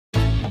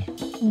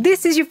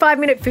This is your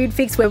 5-minute food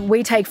fix where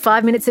we take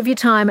 5 minutes of your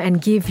time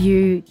and give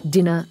you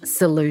dinner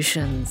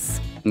solutions.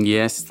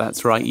 Yes,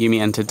 that's right, Yumi.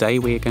 And today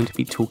we are going to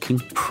be talking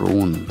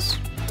prawns,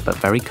 but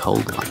very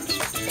cold ones.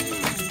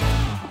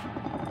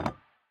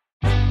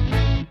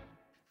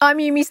 I'm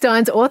Yumi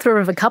Steins, author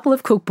of a couple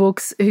of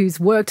cookbooks who's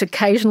worked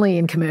occasionally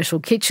in commercial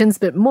kitchens,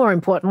 but more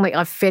importantly,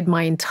 I've fed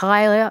my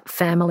entire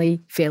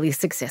family fairly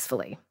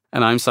successfully.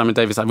 And I'm Simon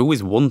Davis. I've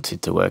always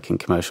wanted to work in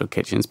commercial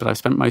kitchens, but I've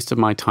spent most of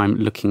my time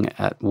looking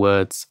at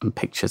words and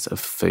pictures of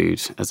food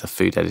as a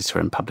food editor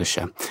and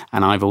publisher.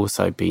 And I've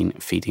also been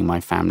feeding my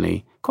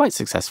family quite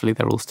successfully.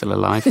 They're all still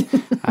alive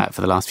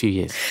for the last few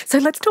years. So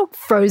let's talk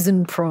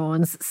frozen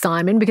prawns,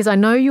 Simon, because I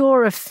know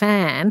you're a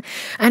fan.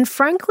 And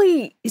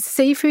frankly,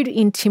 seafood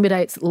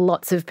intimidates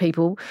lots of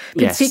people,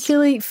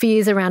 particularly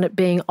fears around it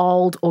being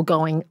old or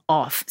going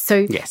off.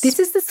 So this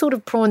is the sort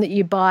of prawn that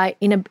you buy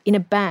in a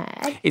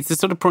bag. It's the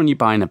sort of prawn you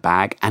buy in a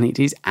bag, and it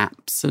is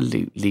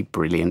absolutely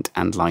brilliant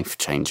and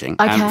life-changing.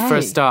 Okay. For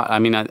a start, I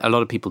mean, a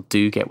lot of people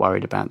do get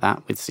worried about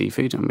that with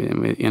seafood,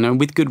 and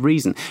with good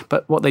reason.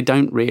 But what they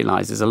don't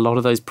realise is a lot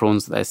of those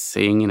prawns that they're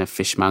seeing in a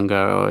fishmonger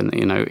or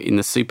in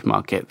the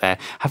supermarket there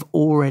have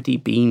already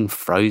been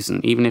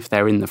frozen, even if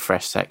they're in the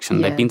fresh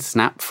section. They've been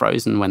snap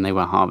frozen when they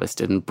were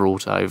harvested and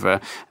brought over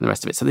and the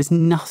rest of it. So there's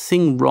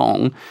nothing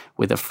wrong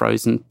with a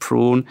frozen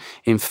prawn.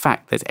 In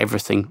fact, there's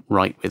everything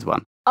right with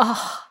one.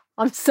 Oh,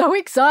 I'm so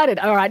excited.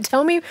 All right,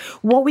 tell me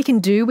what we can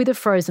do with a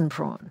frozen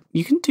prawn.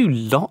 You can do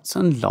lots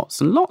and lots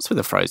and lots with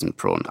a frozen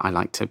prawn. I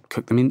like to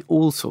cook them in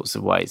all sorts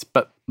of ways,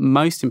 but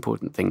most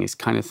important thing is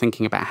kind of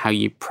thinking about how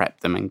you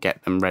prep them and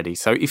get them ready.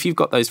 So if you've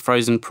got those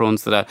frozen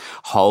prawns that are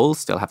whole,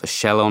 still have the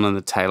shell on and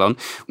the tail on,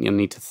 you'll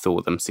need to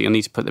thaw them. So you'll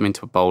need to put them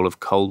into a bowl of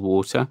cold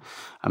water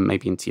and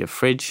maybe into your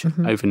fridge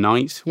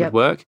overnight would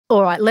work.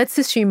 All right, let's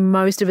assume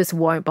most of us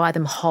won't buy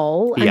them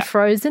whole and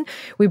frozen.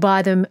 We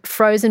buy them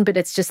frozen, but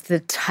it's just the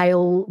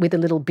tail with a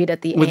little bit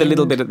at the end. With a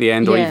little bit at the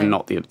end or even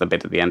not the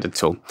bit at the end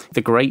at all.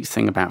 The great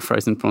thing about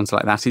frozen prawns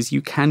like that is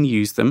you can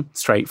use them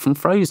straight from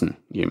frozen,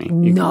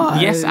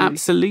 Yumi. Yes,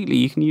 absolutely.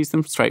 You can use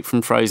them straight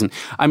from frozen.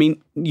 I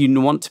mean,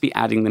 you want to be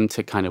adding them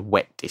to kind of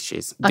wet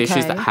dishes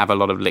that have a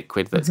lot of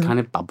liquid that's kind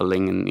of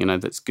bubbling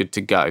and, that's good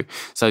to go.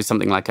 So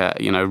something like a,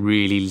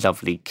 really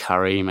lovely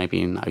curry,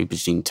 maybe an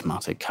aubergine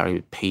tomato curry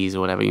with peas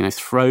or whatever,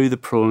 throw the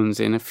prawns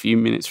in a few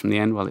minutes from the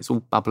end while it's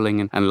all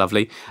bubbling and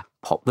lovely.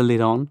 Pop the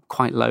lid on,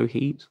 quite low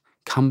heat.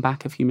 Come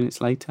back a few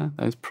minutes later,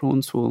 those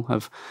prawns will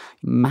have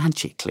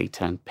magically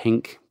turned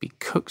pink, be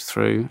cooked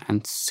through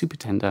and super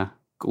tender.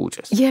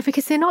 Gorgeous. Yeah,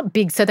 because they're not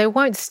big, so they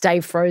won't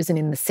stay frozen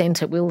in the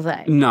centre, will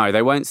they? No,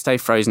 they won't stay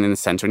frozen in the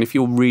centre. And if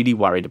you're really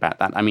worried about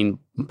that, I mean,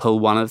 pull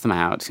one of them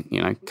out,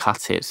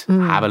 cut it,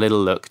 have a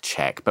little look,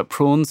 check. But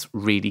prawns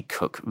really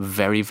cook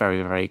very,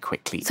 very, very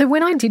quickly. So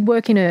when I did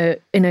work in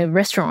a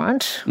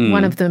restaurant,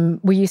 one of them,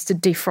 we used to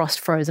defrost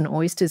frozen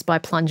oysters by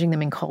plunging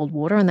them in cold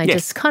water, and they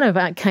just kind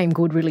of came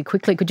good really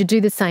quickly. Could you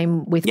do the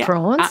same with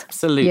prawns?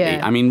 Absolutely.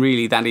 Yeah. I mean,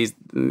 really,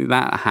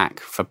 that hack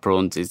for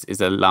prawns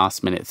is a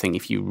last-minute thing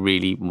if you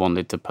really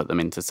wanted to put them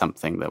into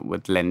something that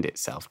would lend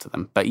itself to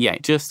them. But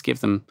just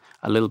give them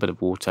a little bit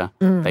of water.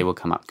 They will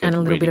come up good. And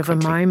a little bit of a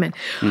moment.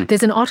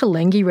 There's an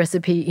ottolenghi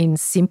recipe in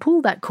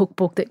Simple, that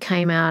cookbook that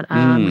came out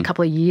a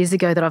couple of years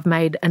ago that I've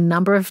made a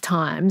number of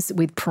times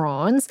with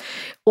prawns.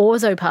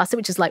 Orzo pasta,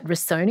 which is like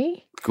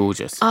risotto.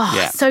 Gorgeous.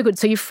 Oh, so good.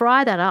 So you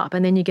fry that up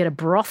and then you get a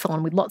broth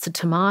on with lots of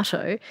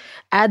tomato,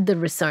 add the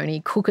risotto,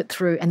 cook it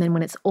through, and then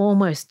when it's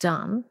almost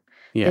done,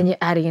 then you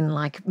add in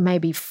like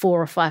maybe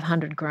 400 or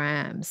 500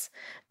 grams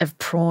of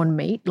prawn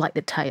meat, like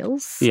the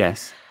tails.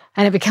 Yes.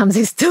 And it becomes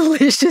this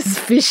delicious,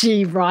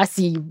 fishy,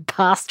 ricey,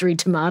 pastry,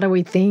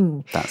 tomatoey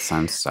thing. That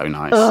sounds so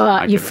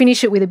nice. You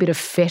finish it with a bit of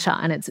feta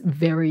and it's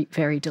very,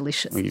 very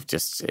delicious. Well, you've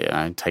just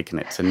taken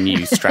it to new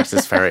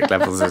stratospheric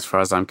levels as far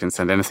as I'm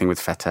concerned. Anything with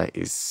feta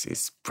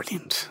is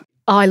brilliant.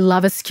 I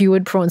love a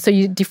skewered prawn. So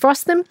you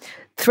defrost them,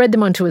 thread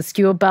them onto a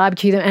skewer,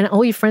 barbecue them, and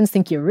all your friends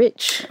think you're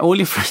rich. All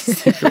your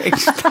friends think you're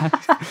rich.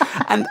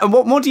 And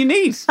what more do you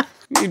need?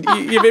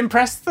 You've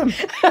impressed them.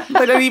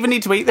 They don't even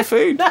need to eat the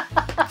food.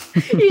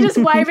 You just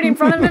wave it in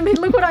front of them.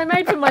 Look what I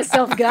made for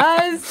myself,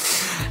 guys.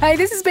 Hey,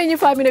 this has been your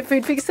 5-minute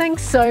food fix.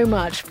 Thanks so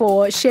much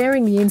for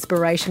sharing the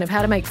inspiration of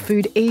how to make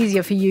food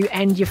easier for you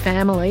and your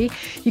family.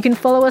 You can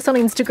follow us on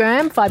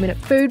Instagram, 5-minute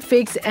food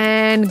fix,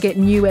 and get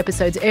new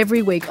episodes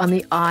every week on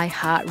the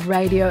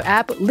iHeartRadio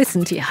app.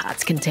 Listen to your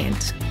heart's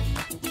content.